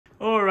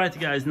Alright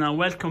guys, now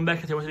welcome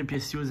back at Undervolt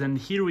PSUs, and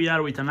here we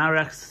are with an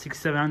RX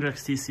 6700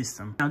 XT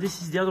system. Now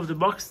this is the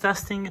out-of-the-box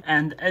testing,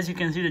 and as you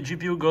can see the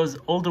GPU goes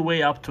all the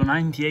way up to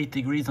 98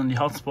 degrees on the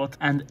hotspot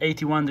and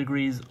 81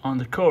 degrees on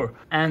the core.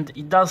 And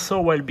it does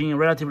so while being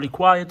relatively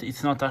quiet.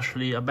 It's not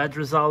actually a bad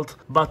result,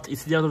 but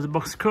it's the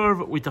out-of-the-box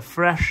curve with a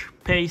fresh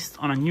paste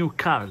on a new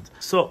card.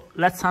 So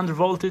let's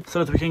undervolt it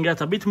so that we can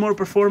get a bit more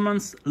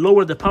performance,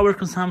 lower the power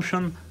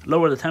consumption,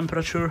 lower the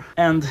temperature,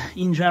 and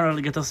in general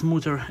get a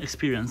smoother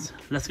experience.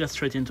 Let's get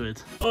straight into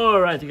it.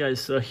 Alright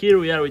guys, so here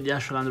we are with the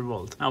actual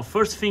Undervolt. Now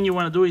first thing you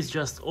want to do is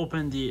just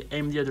open the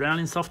AMD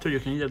Adrenaline software. You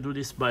can either do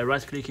this by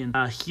right clicking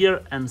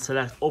here and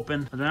select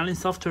open Adrenaline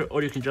software,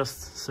 or you can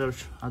just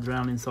search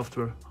Adrenaline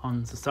software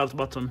on the start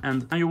button.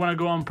 And now you want to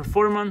go on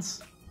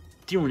performance,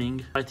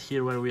 tuning, right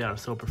here where we are.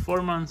 So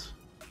performance,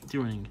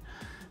 tuning.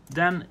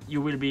 Then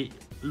you will be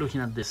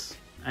looking at this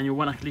and you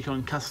want to click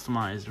on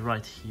customize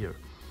right here.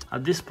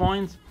 At this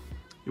point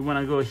you want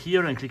to go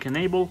here and click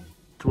enable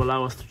to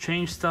allow us to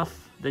change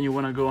stuff. Then you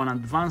want to go on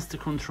advanced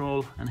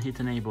control and hit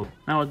enable.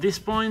 Now at this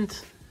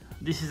point,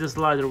 this is the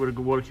slider we're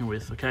working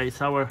with, okay?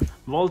 It's our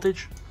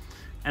voltage,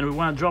 and we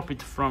want to drop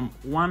it from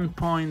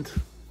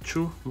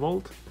 1.2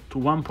 volt to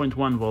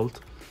 1.1 volt.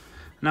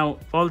 Now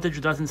voltage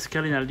doesn't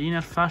scale in a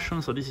linear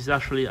fashion, so this is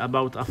actually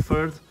about a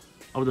third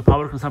of the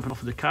power consumption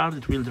of the card.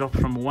 It will drop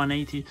from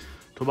 180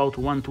 to about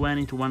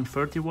 120 to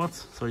 130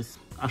 watts, so it's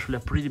actually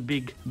a pretty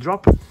big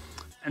drop.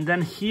 And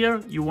then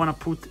here you want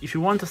to put, if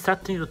you want a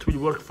setting that will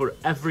work for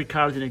every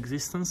card in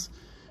existence,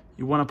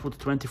 you want to put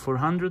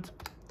 2400.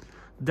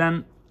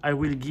 Then I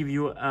will give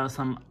you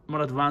some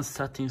more advanced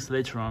settings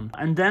later on.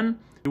 And then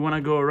you want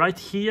to go right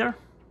here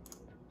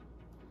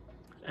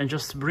and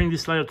just bring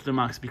this slider to the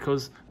max,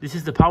 because this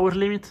is the power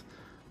limit,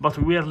 but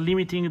we are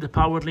limiting the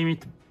power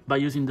limit by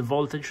using the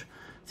voltage,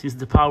 since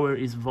the power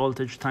is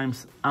voltage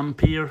times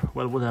ampere,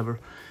 well, whatever.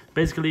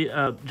 Basically,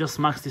 just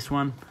max this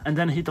one and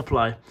then hit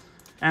apply.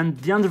 And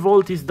the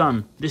Undervolt is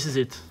done. This is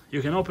it.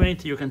 You can open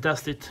it, you can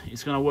test it.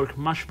 It's gonna work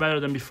much better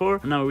than before.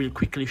 Now I will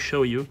quickly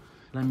show you.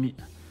 Let me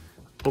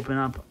open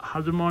up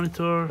hardware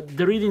monitor.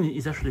 The reading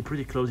is actually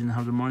pretty close in the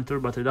hardware monitor,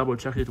 but I double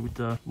checked it with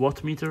the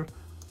watt meter.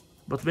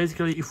 But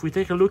basically, if we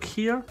take a look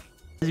here,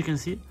 as you can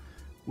see,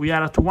 we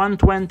are at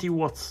 120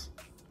 watts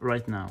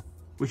right now,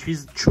 which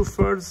is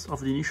 2/3 of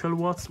the initial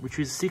watts, which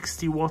is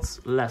 60 watts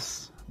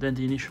less than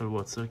the initial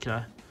watts,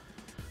 okay?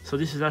 So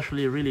this is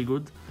actually really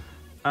good.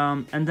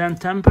 And then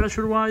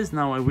temperature wise,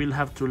 now I will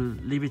have to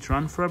leave it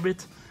run for a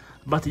bit,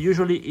 but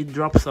usually it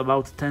drops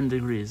about 10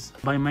 degrees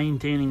by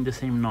maintaining the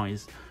same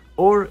noise,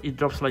 or it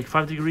drops like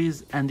 5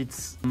 degrees and it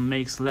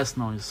makes less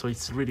noise, so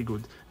it's really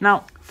good.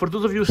 Now for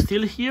those of you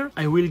still here,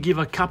 I will give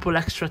a couple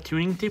extra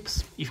tuning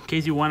tips in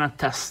case you want to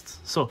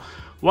test. So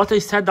what I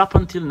said up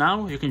until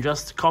now, you can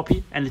just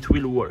copy and it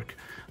will work,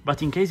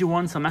 but in case you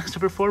want some extra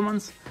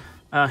performance,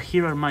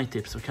 here are my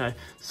tips, okay?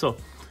 So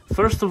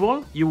first of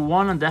all, you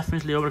want to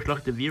definitely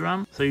overclock the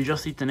VRAM, so you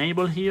just hit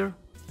enable here,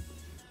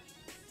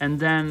 and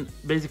then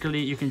basically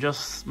you can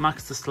just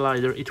max the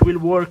slider. It will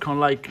work on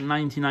like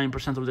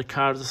 99% of the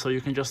cards, so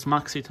you can just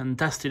max it and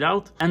test it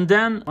out. And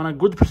then on a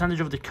good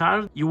percentage of the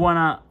card, you want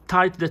to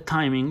tighten the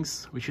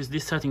timings, which is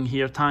this setting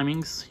here,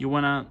 timings. You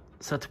want to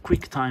set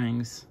quick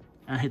timings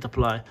and hit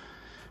apply.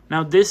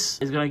 Now this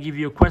is going to give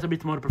you quite a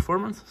bit more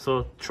performance,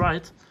 so try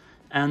it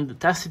and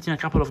test it in a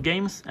couple of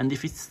games, and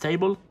if it's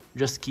stable,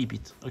 just keep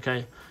it,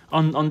 okay?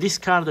 On this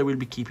card I will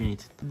be keeping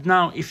it.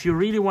 Now if you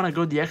really want to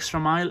go the extra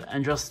mile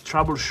and just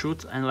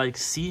troubleshoot and like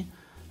see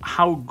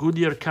how good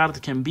your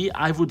card can be,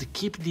 I would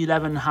keep the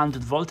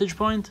 1100 voltage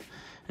point,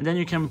 and then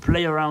you can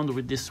play around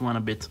with this one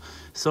a bit.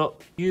 So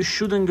you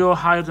shouldn't go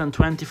higher than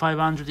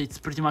 2500, it's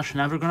pretty much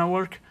never gonna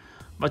work,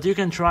 but you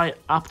can try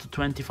up to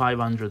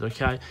 2500,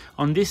 okay?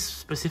 On this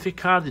specific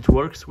card it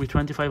works with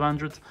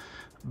 2500,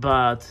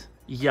 but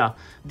yeah,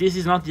 this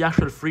is not the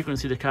actual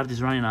frequency the card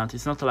is running at.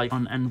 It's not like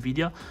on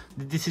NVIDIA.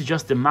 This is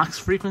just the max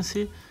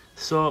frequency.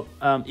 So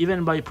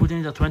even by putting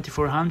it at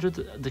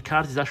 2400, the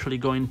card is actually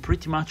going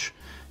pretty much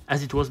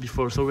as it was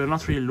before. So we're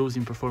not really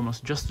losing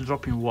performance, just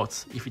dropping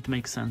watts, if it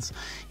makes sense.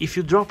 If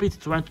you drop it to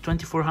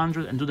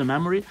 2400 and do the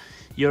memory,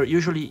 you're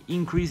usually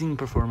increasing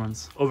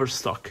performance over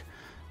stock.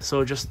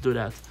 So just do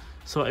that.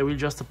 So I will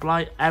just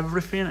apply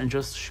everything and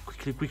just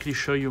quickly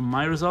show you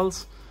my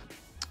results.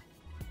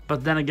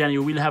 But then again,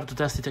 you will have to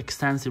test it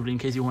extensively in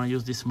case you want to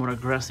use this more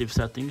aggressive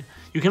setting.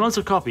 You can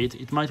also copy it,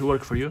 it might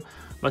work for you,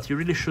 but you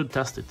really should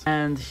test it.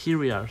 And here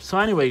we are. So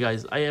anyway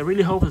guys, I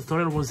really hope the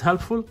tutorial was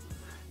helpful,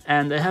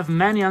 and I have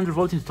many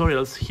undervolting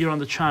tutorials here on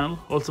the channel,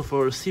 also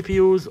for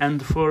CPUs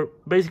and for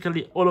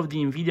basically all of the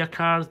NVIDIA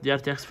cards, the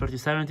RTX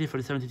 3070,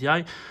 3070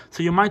 Ti,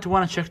 so you might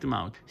want to check them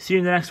out. See you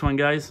in the next one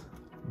guys,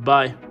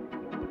 bye.